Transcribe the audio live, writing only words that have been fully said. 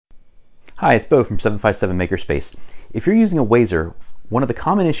Hi, it's Bo from 757 Makerspace. If you're using a Wazer, one of the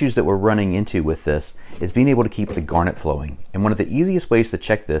common issues that we're running into with this is being able to keep the garnet flowing. And one of the easiest ways to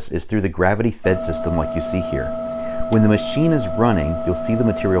check this is through the gravity fed system like you see here. When the machine is running, you'll see the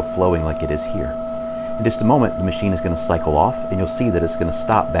material flowing like it is here. In just a moment, the machine is going to cycle off and you'll see that it's going to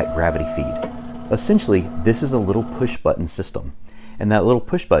stop that gravity feed. Essentially, this is a little push button system. And that little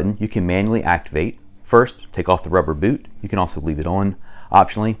push button you can manually activate. First, take off the rubber boot. You can also leave it on.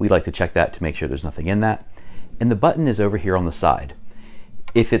 Optionally, we like to check that to make sure there's nothing in that. And the button is over here on the side.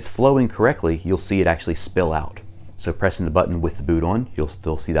 If it's flowing correctly, you'll see it actually spill out. So pressing the button with the boot on, you'll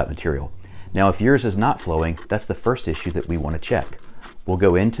still see that material. Now, if yours is not flowing, that's the first issue that we want to check. We'll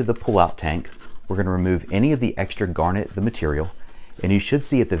go into the pull-out tank. We're going to remove any of the extra garnet, the material, and you should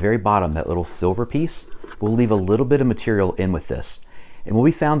see at the very bottom that little silver piece. We'll leave a little bit of material in with this. And what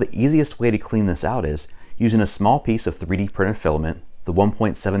we found the easiest way to clean this out is using a small piece of 3D printed filament. The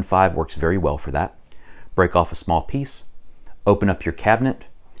 1.75 works very well for that. Break off a small piece, open up your cabinet,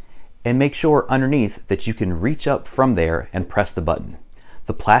 and make sure underneath that you can reach up from there and press the button.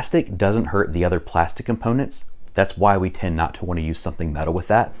 The plastic doesn't hurt the other plastic components. That's why we tend not to want to use something metal with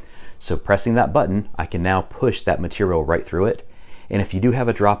that. So pressing that button, I can now push that material right through it. And if you do have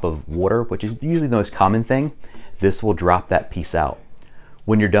a drop of water, which is usually the most common thing, this will drop that piece out.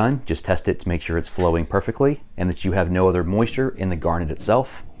 When you're done, just test it to make sure it's flowing perfectly and that you have no other moisture in the garnet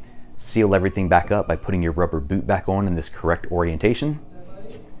itself. Seal everything back up by putting your rubber boot back on in this correct orientation.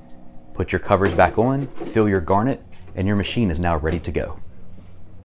 Put your covers back on, fill your garnet, and your machine is now ready to go.